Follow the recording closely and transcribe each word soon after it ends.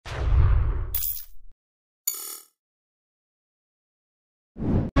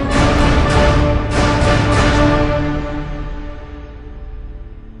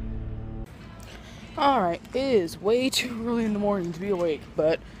is way too early in the morning to be awake,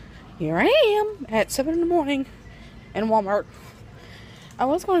 but here I am at 7 in the morning in Walmart. I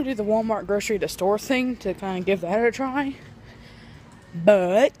was going to do the Walmart grocery to store thing to kind of give that a try,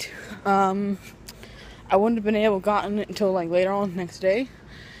 but I wouldn't have been able to gotten it until like later on the next day.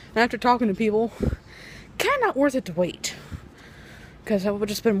 And after talking to people, kind of not worth it to wait, because I would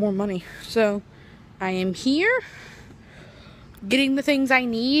just spend more money. So I am here getting the things I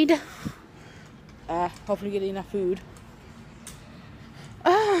need. Hopefully get enough food.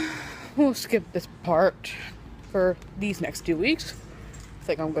 We'll skip this part for these next 2 weeks. I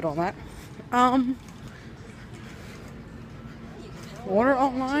think I'm good on that. Order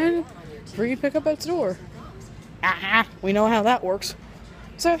online, free pickup at store. We know how that works.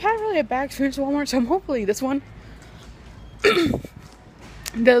 So I've had really a bad experience with Walmart, so hopefully this one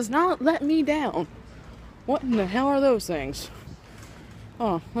does not let me down. What in the hell are those things?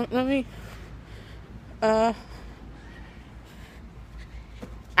 Oh, let me... Ow.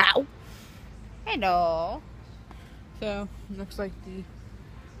 Hello. So, looks like the...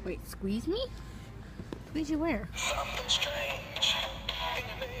 Wait, squeeze me? Squeeze you where? Something strange.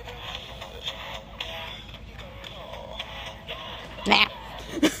 Nah.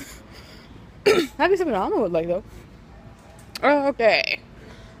 That'd be something Alma would like, though. Okay.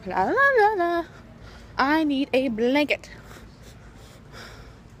 La la la la. I need a blanket.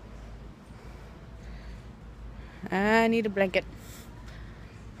 I need a blanket.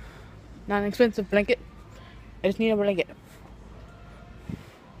 Not an expensive blanket. I just need a blanket.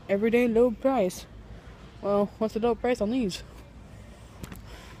 Everyday low price. Well, what's the low price on these?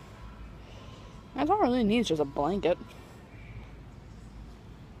 That's all I really need is just a blanket.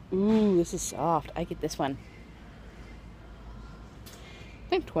 Ooh, this is soft. I get this one. I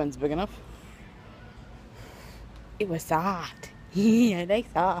think twin's big enough. It was soft. Yeah, I like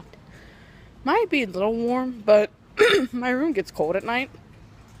soft. Might be a little warm, but my room gets cold at night.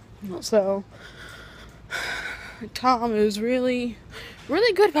 So, Tom is really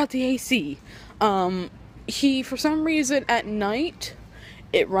good about the AC. He, for some reason, at night,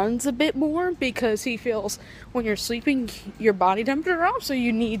 it runs a bit more because he feels when you're sleeping, your body temperature drops, so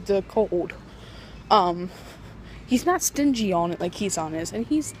you need the cold. He's not stingy on it like Keeson is, and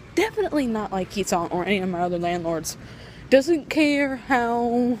he's definitely not like Keeson or any of my other landlords. Doesn't care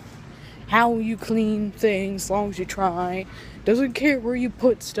how you clean things, as long as you try. Doesn't care where you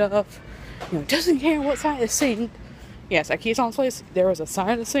put stuff. You know, doesn't care what side of the sink. Yes, at Keeson's place, there was a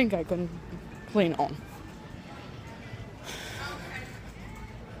side of the sink I couldn't clean on.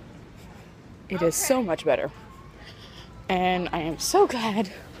 It is so much better. And I am so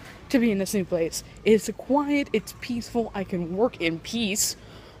glad to be in this new place. It's quiet, it's peaceful, I can work in peace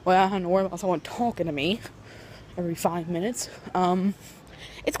without having to worry about someone talking to me every 5 minutes.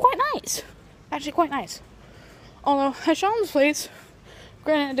 It's quite nice. Actually quite nice. Although, at Sean's place,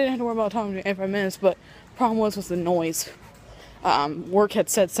 granted I didn't have to worry about talking to me every 5 minutes, but the problem was the noise. Work had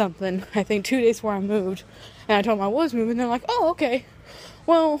said something, I think 2 days before I moved, and I told them I was moving, and they're like, oh, okay.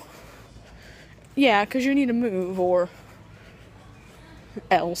 Well, yeah, because you need to move, or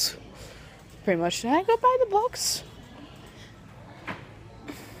else. Pretty much. Did I go buy the books?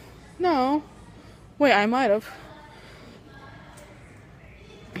 No. Wait, I might have.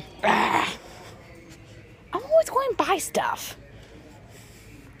 I'm always going to buy stuff.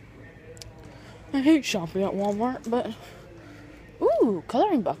 I hate shopping at Walmart, but... Ooh,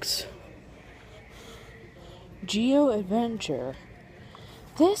 coloring books. Geo Adventure.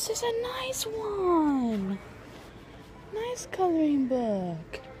 This is a nice one. Nice coloring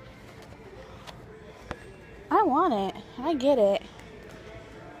book. I want it. I get it.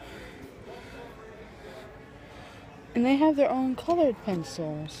 And they have their own colored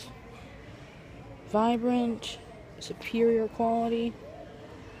pencils. Vibrant, superior quality.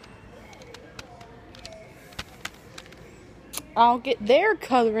 I'll get their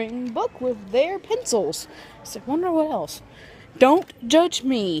coloring book with their pencils. So I wonder what else. Don't judge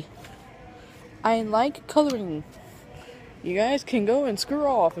me. I like coloring. You guys can go and screw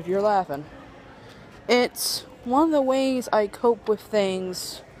off if you're laughing. It's one of the ways I cope with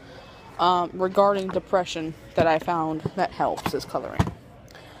things regarding depression that I found that helps is coloring.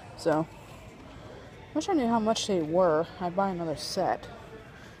 So, I wish I knew how much they were. I'd buy another set.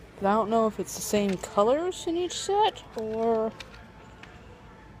 But I don't know if it's the same colors in each set or...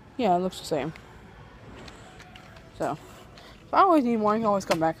 Yeah, it looks the same. So, if I always need more, I can always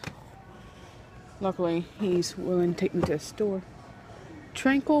come back. Luckily, he's willing to take me to the store.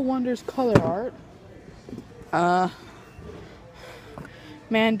 Tranquil Wonders color art.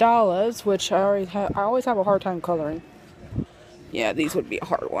 Mandalas, which I always have a hard time coloring. Yeah, these would be a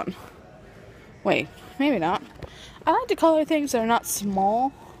hard one. Wait, maybe not. I like to color things that are not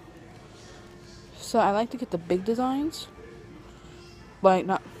small. So I like to get the big designs. Like,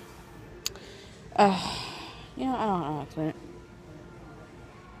 not... I don't know how to explain it.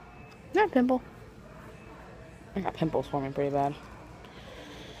 Not pimple. I got pimples forming pretty bad.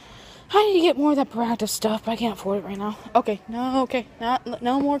 I need to get more of that proactive stuff, but I can't afford it right now. Okay, no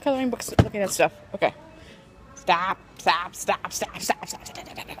more coloring books looking at stuff. Okay. Stop. God.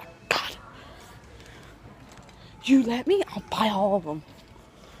 You let me? I'll buy all of them.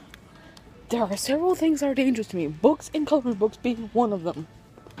 There are several things that are dangerous to me. Books and coloring books being one of them.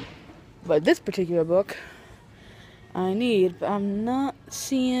 But this particular book, I need, but I'm not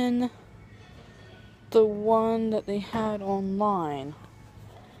seeing the one that they had online.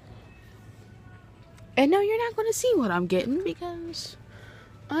 And no, you're not going to see what I'm getting because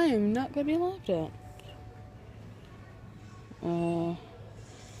I am not going to be laughed at.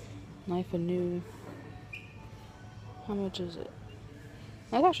 Knife anew. How much is it?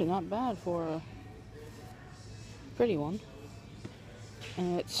 That's actually not bad for a pretty one.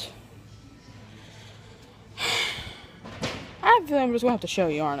 And it's... I have a feeling I'm just going to have to show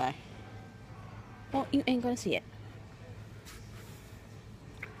you, aren't I? Well, you ain't going to see it.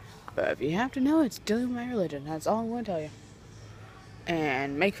 But if you have to know, it's still my religion. That's all I'm going to tell you.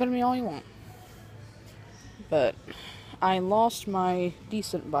 And make fun of me all you want. But I lost my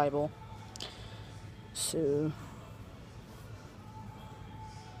decent Bible. So...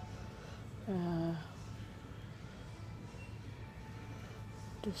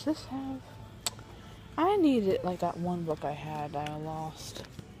 does this have... I need it like that one book I had that I lost.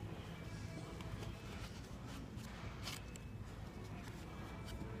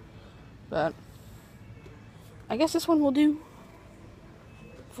 But I guess this one will do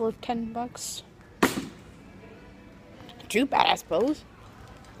for $10. Too bad, I suppose.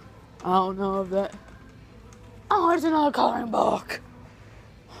 I don't know if that... Oh, there's another coloring book.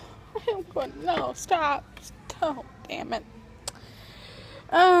 I don't want... No, stop. Oh, damn it.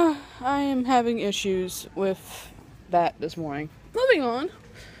 I am having issues with that this morning. Moving on.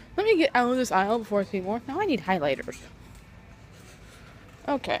 Let me get out of this aisle before I see more. Now I need highlighters.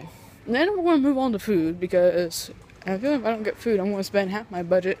 Okay. And then we're going to move on to food because I feel like if I don't get food, I'm going to spend half my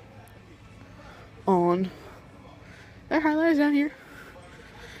budget on... There are highlighters down here.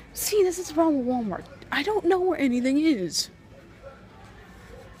 See, this is the problem with Walmart. I don't know where anything is.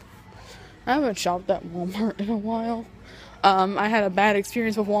 I haven't shopped at Walmart in a while. I had a bad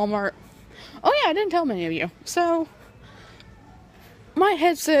experience with Walmart. Oh yeah, I didn't tell many of you. So, my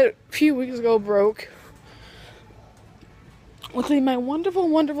headset a few weeks ago broke. Luckily, my wonderful,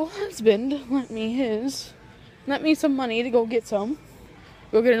 wonderful husband lent me some money to go get some.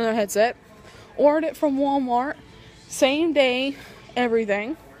 Go get another headset. Ordered it from Walmart. Same day,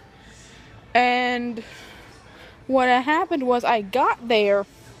 everything. And what had happened was I got there.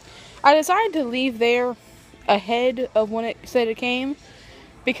 I decided to leave there ahead of when it said it came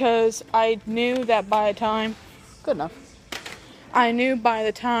because I knew that by the time... Good enough. I knew by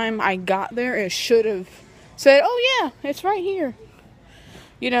the time I got there it should have said, oh yeah, it's right here.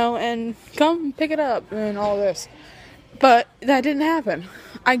 You know, and come pick it up and all this. But that didn't happen.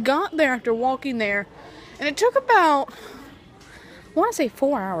 I got there after walking there and it took about, I want to say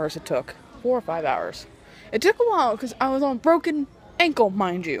 4 hours it took. 4 or 5 hours. It took a while because I was on broken ankle,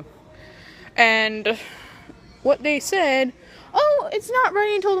 mind you. And what they said, oh, it's not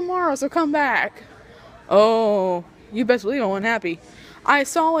ready until tomorrow, so come back. Oh, you best believe I wasn't happy. I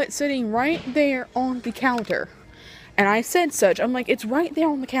saw it sitting right there on the counter. And I said such. I'm like, it's right there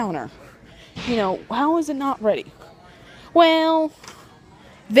on the counter. You know, how is it not ready? Well,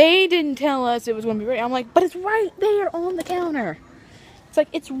 they didn't tell us it was going to be ready. I'm like, but it's right there on the counter. It's like,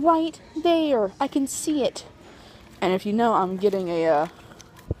 it's right there. I can see it. And if you know, I'm getting a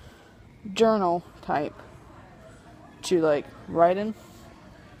journal type to like write in.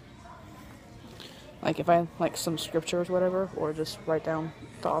 Like if I like some scriptures or whatever, or just write down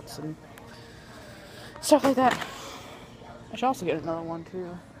thoughts and stuff like that. I should also get another one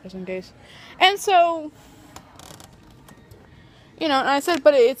too, just in case. And so, you know, and I said,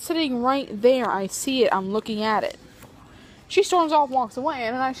 but it's sitting right there. I see it. I'm looking at it. She storms off, walks away,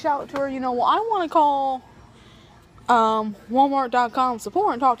 and then I shout to her, you know, well, I want to call Walmart.com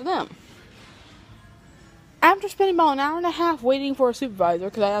support and talk to them. After spending about an hour and a half waiting for a supervisor,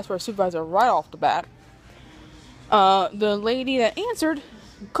 because I asked for a supervisor right off the bat, the lady that answered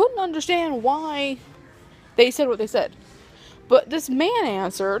couldn't understand why they said what they said. But this man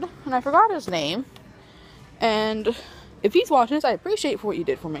answered, and I forgot his name, and if he's watching this, I appreciate for what you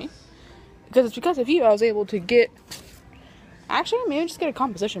did for me. Because it's because of you I was able to get Actually, maybe just get a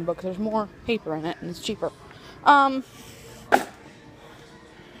composition book because there's more paper in it and it's cheaper.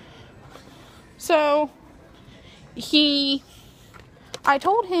 So, I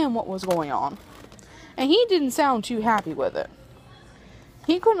told him what was going on, and he didn't sound too happy with it.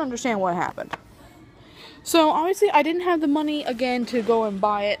 He couldn't understand what happened. So, obviously, I didn't have the money again to go and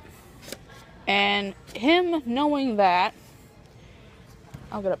buy it, and him knowing that,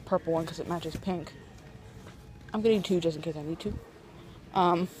 I'll get a purple one because it matches pink. I'm getting 2 just in case I need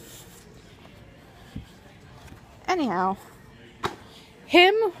to. Anyhow,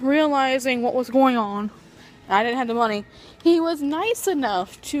 him realizing what was going on, and I didn't have the money, he was nice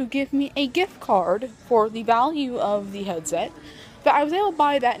enough to give me a gift card for the value of the headset that I was able to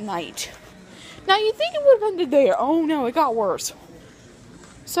buy that night. Now, you'd think it would have ended there. Oh no, it got worse.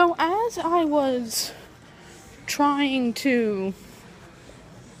 So, as I was trying to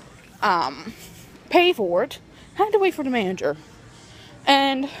pay for it, I had to wait for the manager.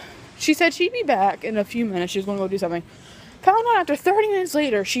 And she said she'd be back in a few minutes. She was going to go do something. Found out after 30 minutes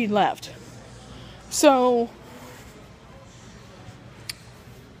later, she'd left. So,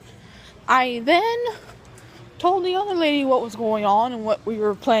 I then told the other lady what was going on and what we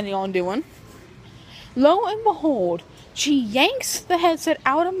were planning on doing. Lo and behold, she yanks the headset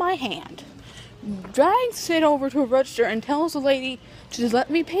out of my hand, drags it over to a register, and tells the lady to just let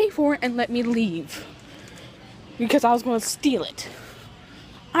me pay for it and let me leave. Because I was going to steal it.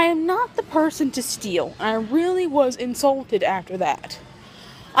 I am not the person to steal. I really was insulted after that.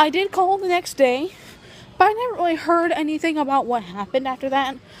 I did call the next day, but I never really heard anything about what happened after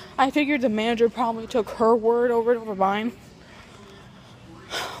that. I figured the manager probably took her word over mine.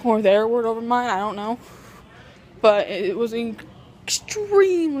 Or their word over mine, I don't know. But it was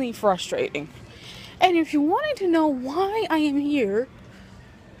extremely frustrating. And if you wanted to know why I am here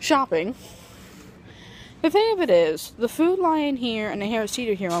shopping, the thing of it is, the Food Lion here and the Harris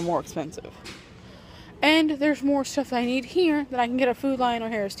Teeter here are more expensive. And there's more stuff that I need here that I can get at Food Lion or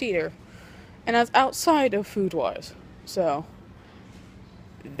Harris Teeter. And that's outside of Food Wise. So,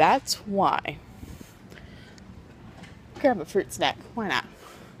 that's why. Grab a fruit snack. Why not?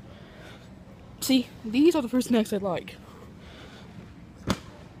 See, these are the fruit snacks I like.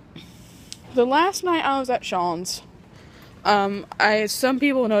 The last night I was at Sean's, some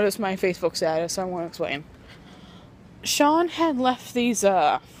people noticed my Facebook status, so I want to explain. Sean had left these,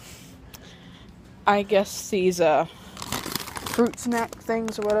 fruit snack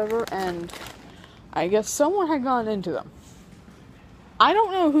things or whatever, and I guess someone had gone into them. I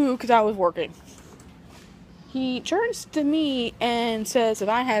don't know who, because I was working. He turns to me and says if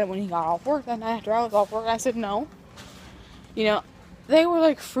I had it when he got off work that night after I was off work. I said no. You know, they were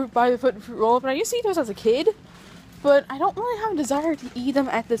like fruit by the foot and fruit roll up, and I used to eat those as a kid, but I don't really have a desire to eat them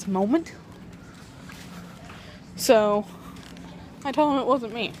at this moment. So, I told him it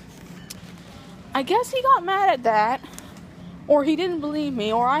wasn't me. I guess he got mad at that, or he didn't believe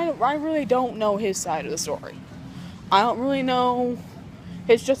me, or I really don't know his side of the story. I don't really know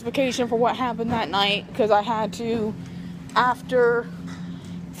his justification for what happened that night, because I had to, after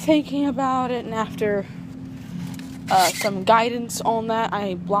thinking about it and after some guidance on that,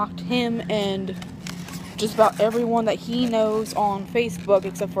 I blocked him and just about everyone that he knows on Facebook,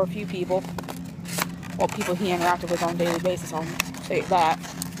 except for a few people. Well, people he interacted with on a daily basis, I'll say that.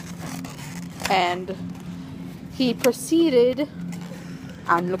 And he proceeded,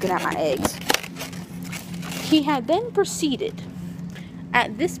 I'm looking at my eggs. He had then proceeded,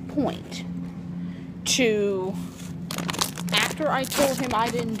 at this point, to, after I told him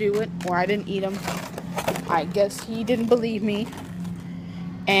I didn't do it, or I didn't eat them, I guess he didn't believe me,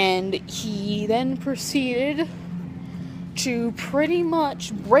 and he then proceeded to pretty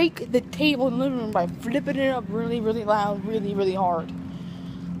much break the table in the living room by flipping it up really, really loud, really, really hard.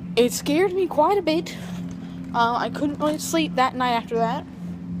 It scared me quite a bit. I couldn't really sleep that night after that.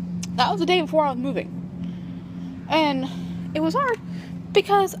 That was the day before I was moving. And it was hard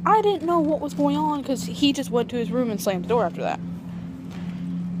because I didn't know what was going on because he just went to his room and slammed the door after that.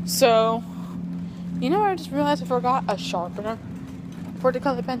 So, you know, I just realized I forgot a sharpener for the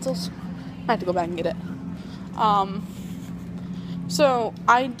colored pencils. I have to go back and get it. So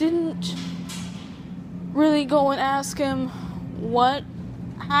I didn't really go and ask him what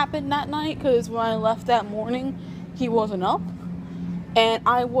happened that night, because when I left that morning, he wasn't up, and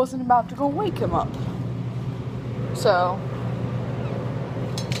I wasn't about to go wake him up. So,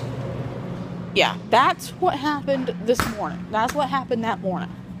 yeah, that's what happened this morning. That's what happened that morning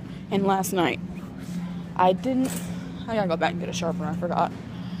and last night. I gotta go back and get a sharpener, I forgot.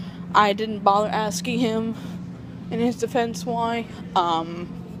 I didn't bother asking him in his defense why.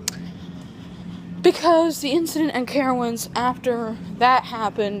 Because the incident in Carowinds, after that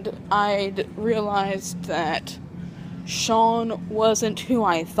happened, I'd realized that Sean wasn't who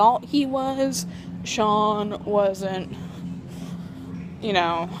I thought he was. Sean wasn't,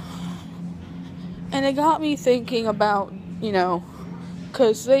 and it got me thinking about,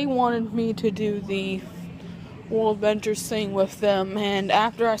 because they wanted me to do the World Ventures thing with them, and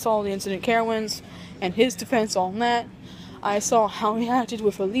after I saw the incident Carowinds and his defense on that, I saw how he acted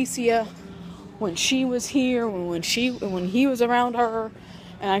with Alicia when she was here, when he was around her,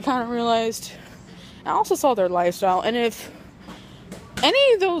 and I kind of realized, I also saw their lifestyle, and if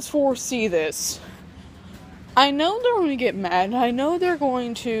any of those four see this, I know they're going to get mad, and I know they're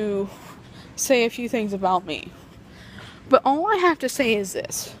going to say a few things about me, but all I have to say is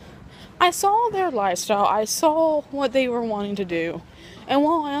this. I saw their lifestyle, I saw what they were wanting to do, and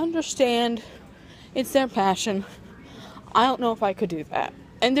while I understand it's their passion, I don't know if I could do that.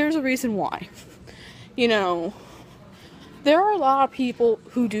 And there's a reason why. There are a lot of people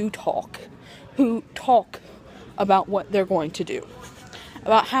who talk about what they're going to do,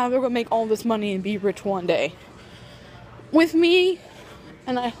 about how they're going to make all this money and be rich one day. With me,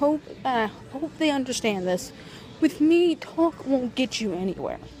 and I hope they understand this, with me, talk won't get you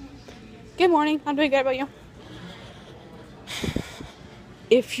anywhere. Good morning. I'm doing good. About you?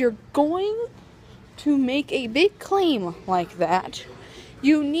 If you're going to make a big claim like that,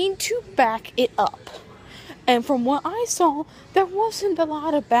 you need to back it up. And from what I saw, there wasn't a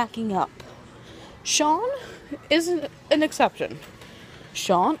lot of backing up. Sean isn't an exception.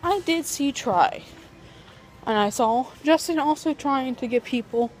 Sean, I did see try. And I saw Justin also trying to get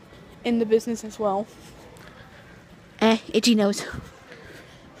people in the business as well. Itchy nose.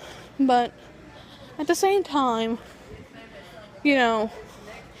 But at the same time,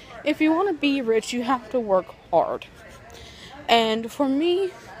 if you want to be rich, you have to work hard. And for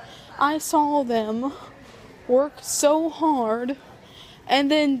me, I saw them work so hard,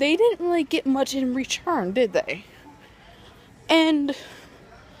 and then they didn't really get much in return, did they? And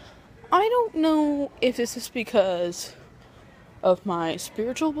I don't know if this is because of my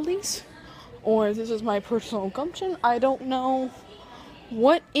spiritual beliefs, or if this is my personal gumption. I don't know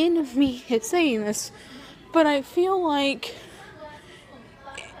what in me is saying this, but I feel like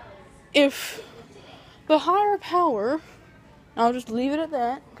if the higher power, I'll just leave it at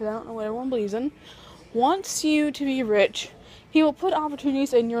that, because I don't know what everyone believes in, wants you to be rich, he will put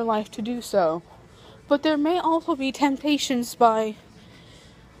opportunities in your life to do so. But there may also be temptations by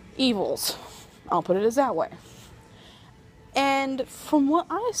evils. I'll put it as that way. And from what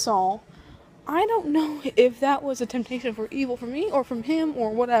I saw, I don't know if that was a temptation for evil for me, or from him,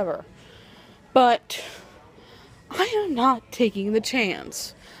 or whatever. But I am not taking the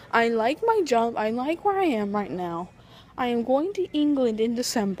chance. I like my job. I like where I am right now. I am going to England in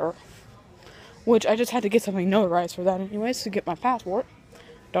December, which I just had to get something notarized for that anyways, to get my passport.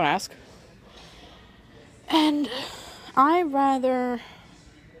 Don't ask. And I rather...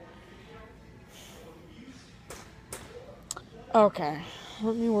 Okay,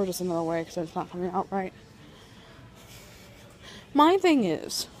 let me word this another way, because it's not coming out right. My thing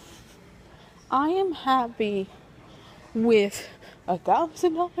is, I am happy with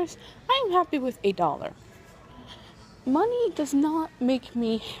 $1,000. I am happy with $1. Money does not make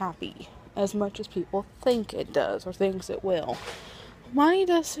me happy as much as people think it does, or thinks it will. Money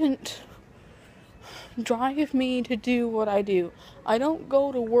doesn't drive me to do what I do. I don't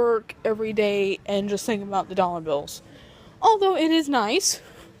go to work every day and just think about the dollar bills. Although it is nice,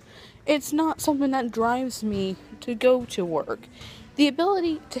 it's not something that drives me to go to work. The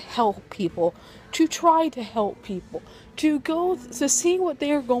ability to help people, to try to help people, to go to see what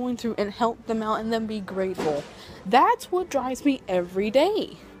they're going through and help them out and then be grateful. That's what drives me every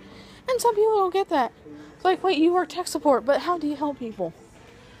day. And some people don't get that. It's like, wait, you work tech support, but how do you help people?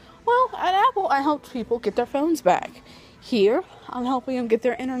 Well, at Apple, I helped people get their phones back. Here, I'm helping them get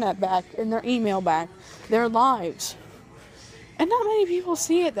their internet back and their email back, their lives. And not many people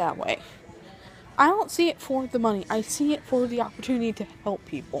see it that way. I don't see it for the money. I see it for the opportunity to help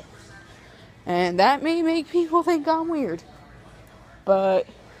people. And that may make people think I'm weird. But,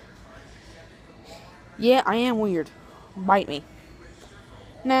 yeah, I am weird. Bite me.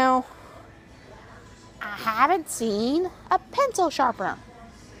 Now, I haven't seen a pencil sharpener.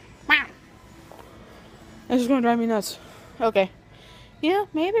 Wow. This is going to drive me nuts. Okay. Yeah,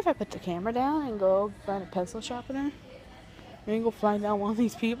 maybe if I put the camera down and go find a pencil sharpener, maybe go fly down one of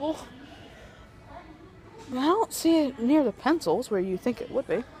these people. But I don't see it near the pencils where you think it would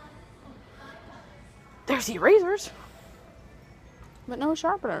be. There's erasers, but no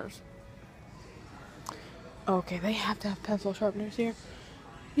sharpeners. Okay, they have to have pencil sharpeners here.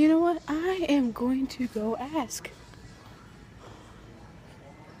 You know what? I am going to go ask.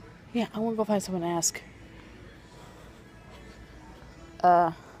 Yeah, I want to go find someone to ask.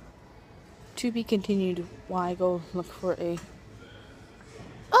 To be continued. Why go look for a...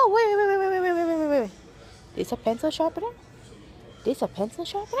 Oh, wait. This a pencil sharpener? This a pencil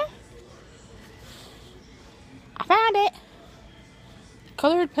sharpener? I found it!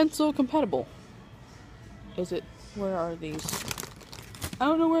 Colored pencil compatible. Is it? Where are these? I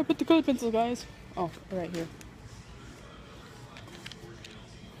don't know where I put the colored pencil, guys. Oh, right here.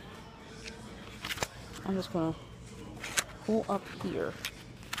 I'm just gonna pull up here.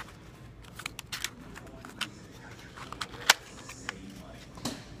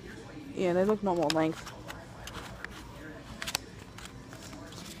 Yeah, they look normal length.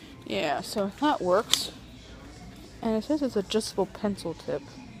 Yeah, so that works. And it says it's adjustable pencil tip.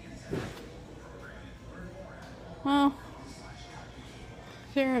 Well,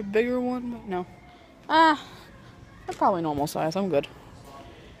 is there a bigger one? But no. They're probably normal size. I'm good.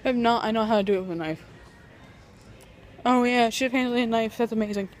 If not, I know how to do it with a knife. Oh yeah, Shiv handling a knife. That's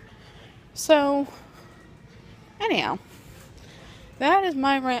amazing. So, anyhow. That is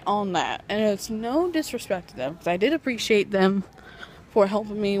my rant on that. And it's no disrespect to them, because I did appreciate them for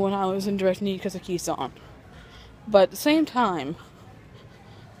helping me when I was in direct need because of Keystone. But at the same time,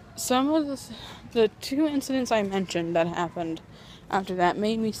 some of the two incidents I mentioned that happened after that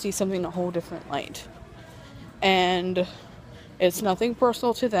made me see something in a whole different light. And it's nothing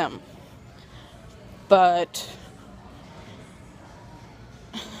personal to them. But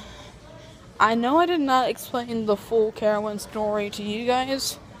I know I did not explain the full Carowin story to you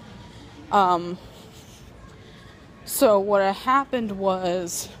guys. So what had happened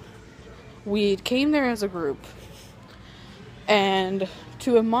was we came there as a group. And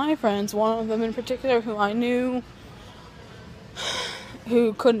two of my friends, one of them in particular who I knew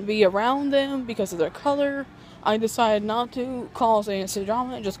who couldn't be around them because of their color, I decided not to cause any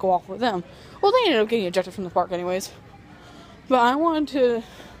drama and just go off with them. Well, they ended up getting ejected from the park anyways. But I wanted to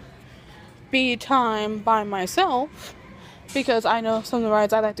be time by myself because I know some of the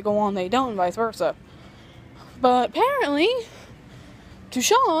rides I like to go on they don't, and vice versa. But apparently, to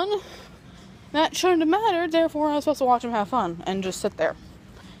Sean, that shouldn't have mattered, therefore I was supposed to watch him have fun and just sit there.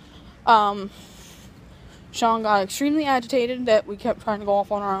 Sean got extremely agitated that we kept trying to go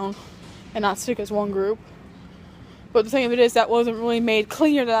off on our own and not stick as one group. But the thing of it is, that wasn't really made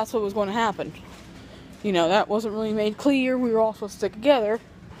clear that that's what was going to happen. You know, that wasn't really made clear. We were all supposed to stick together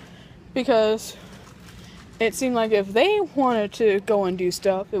because it seemed like if they wanted to go and do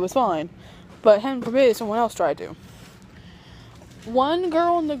stuff, it was fine. But heaven forbid someone else tried to. One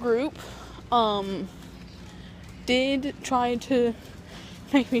girl in the group did try to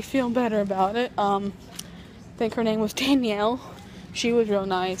make me feel better about it. I think her name was Danielle. She was real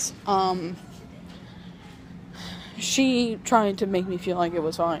nice. She tried to make me feel like it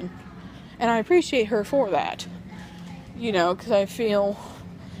was fine. And I appreciate her for that. You know, because I feel,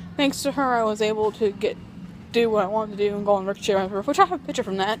 thanks to her, I was able to do what I wanted to do and go on Ricochet around the roof, which I have a picture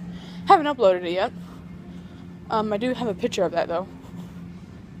from that. Haven't uploaded it yet. I do have a picture of that, though.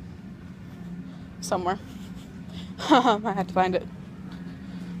 Somewhere. I had to find it.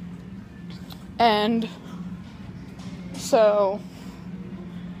 And so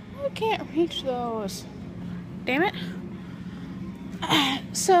I can't reach those. Damn it.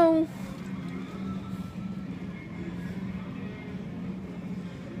 So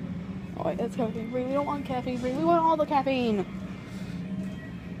oh wait, that's caffeine free. We don't want caffeine free. We want all the caffeine.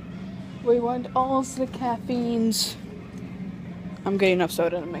 We want all the caffeines. I'm getting enough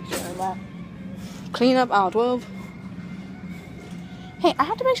soda to make sure of that. Clean up aisle 12. Hey, I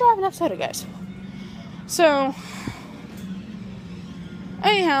have to make sure I have enough soda, guys. So,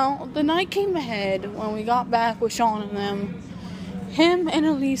 anyhow, the night came ahead when we got back with Sean and them. Him and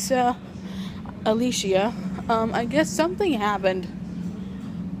Alicia, I guess something happened.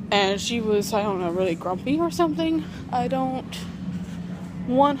 And she was, I don't know, really grumpy or something. I don't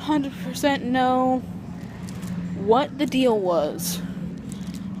 100% know what the deal was.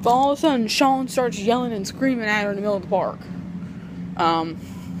 But all of a sudden, Sean starts yelling and screaming at her in the middle of the park.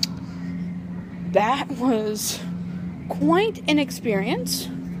 That was quite an experience.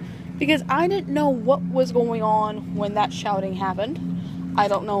 Because I didn't know what was going on when that shouting happened. I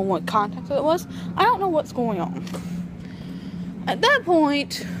don't know what context it was. I don't know what's going on. At that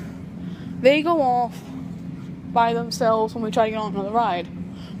point, they go off by themselves when we try to get on another ride.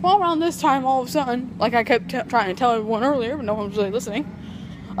 Well, around this time, all of a sudden, like I kept trying to tell everyone earlier, but no one was really listening,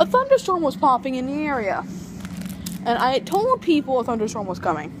 a thunderstorm was popping in the area. And I told people a thunderstorm was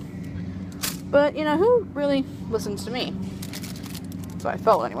coming. But, you know, who really listens to me? So I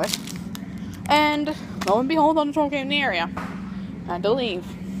fell anyway. And lo and behold, thunderstorm came in the area. I had to leave.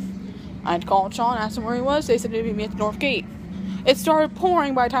 I had to call Sean, asked him where he was. They said they'd meet me at the north gate. It started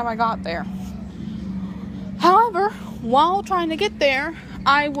pouring by the time I got there. However, while trying to get there,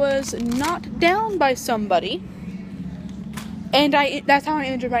 I was knocked down by somebody. And that's how I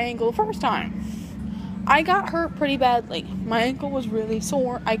injured my ankle the first time. I got hurt pretty badly. My ankle was really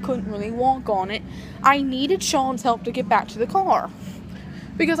sore. I couldn't really walk on it. I needed Sean's help to get back to the car.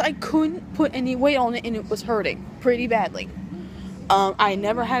 Because I couldn't put any weight on it and it was hurting pretty badly. I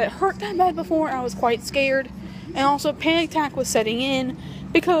never had it hurt that bad before. I was quite scared. And also panic attack was setting in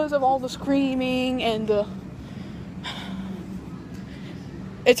because of all the screaming and the...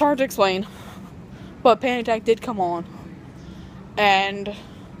 It's hard to explain. But panic attack did come on. And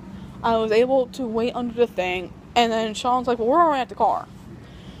I was able to wait under the thing. And then Sean's like, well, we're already at the car.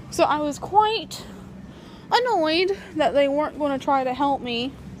 So I was quite annoyed that they weren't going to try to help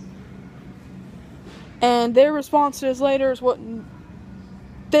me. And their response to this later is what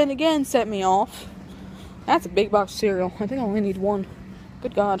then again set me off. That's a big box of cereal. I think I only need one.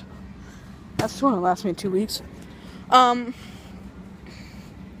 Good God. That's going to last me 2 weeks.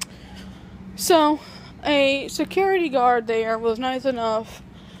 So, a security guard there was nice enough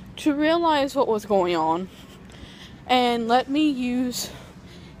to realize what was going on and let me use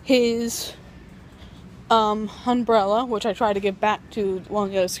his umbrella, which I tried to give back to one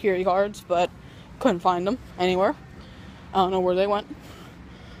of the other security guards, but couldn't find them anywhere. I don't know where they went.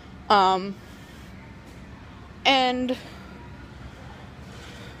 And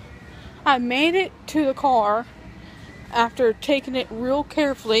I made it to the car after taking it real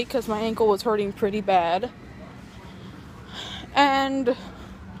carefully because my ankle was hurting pretty bad. And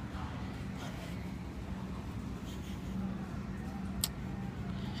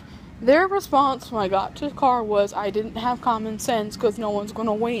their response when I got to the car was, I didn't have common sense because no one's going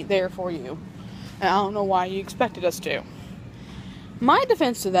to wait there for you. And I don't know why you expected us to. My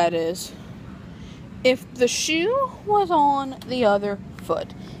defense to that is, if the shoe was on the other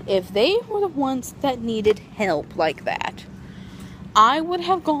foot, if they were the ones that needed help like that, I would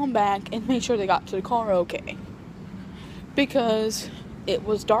have gone back and made sure they got to the car okay. Because it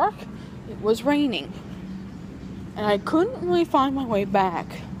was dark, it was raining, and I couldn't really find my way back.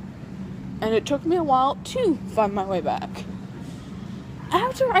 And it took me a while to find my way back.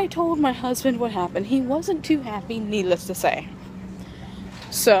 After I told my husband what happened, he wasn't too happy, needless to say.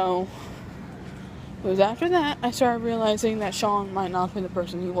 So, it was after that I started realizing that Sean might not be the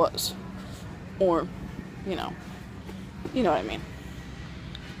person he was. Or, you know what I mean.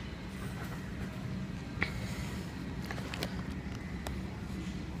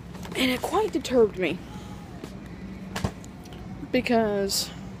 And it quite disturbed me. Because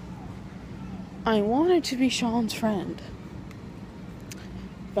I wanted to be Sean's friend.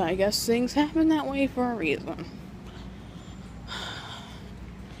 But I guess things happen that way for a reason.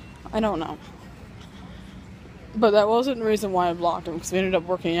 I don't know. But that wasn't the reason why I blocked him, because we ended up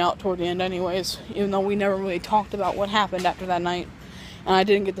working out toward the end anyways, even though we never really talked about what happened after that night. And I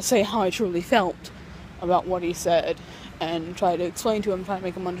didn't get to say how I truly felt about what he said, and try to explain to him, try to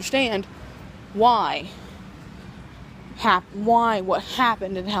make him understand why what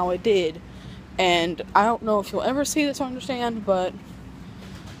happened and how it did. And I don't know if you'll ever see this or understand, but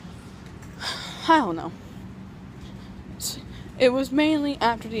I don't know. It was mainly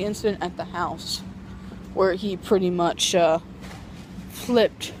after the incident at the house, where he pretty much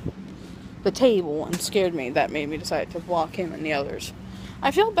flipped the table and scared me. That made me decide to block him and the others. I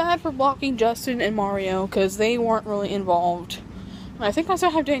feel bad for blocking Justin and Mario because they weren't really involved. And I think I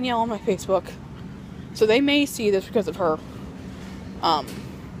still have Danielle on my Facebook, so they may see this because of her.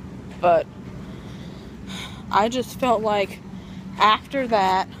 But I just felt like after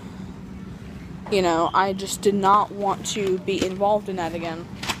that, I just did not want to be involved in that again.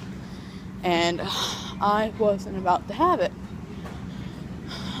 And I wasn't about to have it.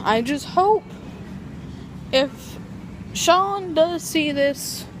 I just hope if Sean does see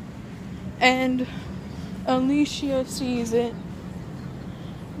this and Alicia sees it,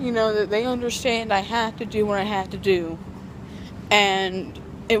 that they understand I had to do what I had to do. And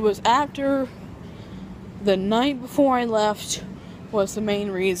it was after the night before I left was the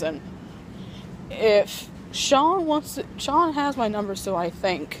main reason. If Sean has my number, so I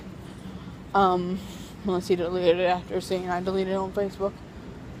think. Unless he deleted it after seeing I deleted it on Facebook.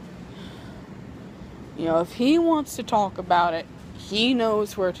 If he wants to talk about it, he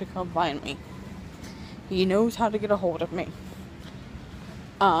knows where to come find me. He knows how to get a hold of me.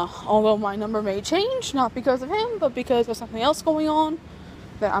 Although my number may change, not because of him, but because of something else going on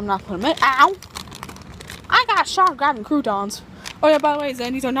that I'm not going to admit. Ow! I got shot grabbing croutons. Oh yeah, by the way,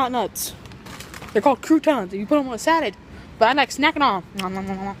 Zen, these are not nuts. They're called croutons. You put them on a salad. But I like snacking on 'em. Nom, nom,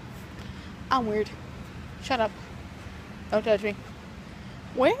 nom, nom. I'm weird. Shut up. Don't judge me.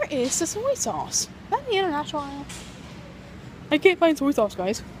 Where is the soy sauce? Is that in the international aisle? I can't find soy sauce,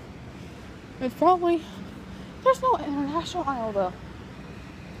 guys. It's probably... There's no international aisle, though.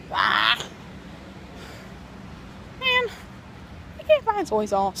 Ah! Man, I can't find soy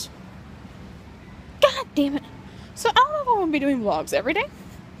sauce. God damn it. So, I don't know if I'm going to be doing vlogs every day,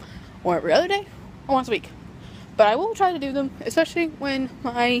 or every other day, or once a week. But I will try to do them, especially when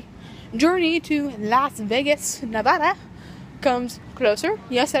my journey to Las Vegas, Nevada, comes closer.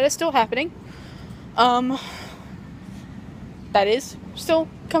 Yes, that is still happening. That is still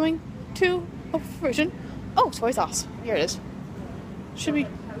coming to fruition. Oh, soy sauce. Here it is. Should be...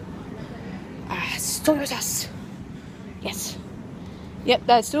 soy sauce. Yes. Yep,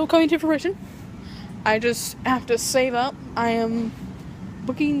 that's still coming to fruition. I just have to save up. I am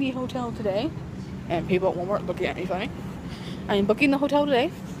booking the hotel today. And people at Walmart looking at me funny. I am booking the hotel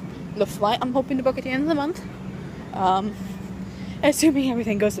today. The flight I'm hoping to book at the end of the month. Assuming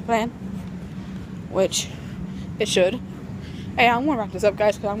everything goes to plan. Which it should. Hey, I'm going to wrap this up,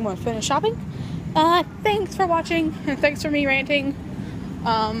 guys, because I'm going to finish shopping. Thanks for watching. And thanks for me ranting.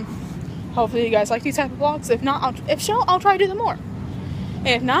 Hopefully you guys like these type of vlogs. If not, I'll try to do them more.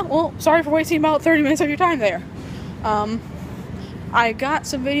 If not, well, sorry for wasting about 30 minutes of your time there. I got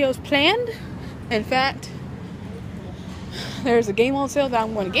some videos planned. In fact, there's a game on sale that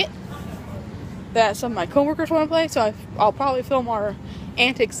I'm going to get that some of my coworkers want to play, so I'll probably film our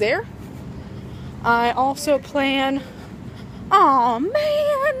antics there. I also plan... Aw, man!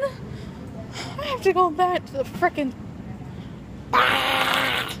 I have to go back to the frickin'...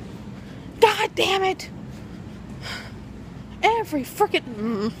 Ah! God damn it! Every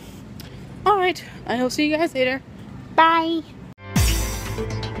frickin'... Alright, I will see you guys later. Bye!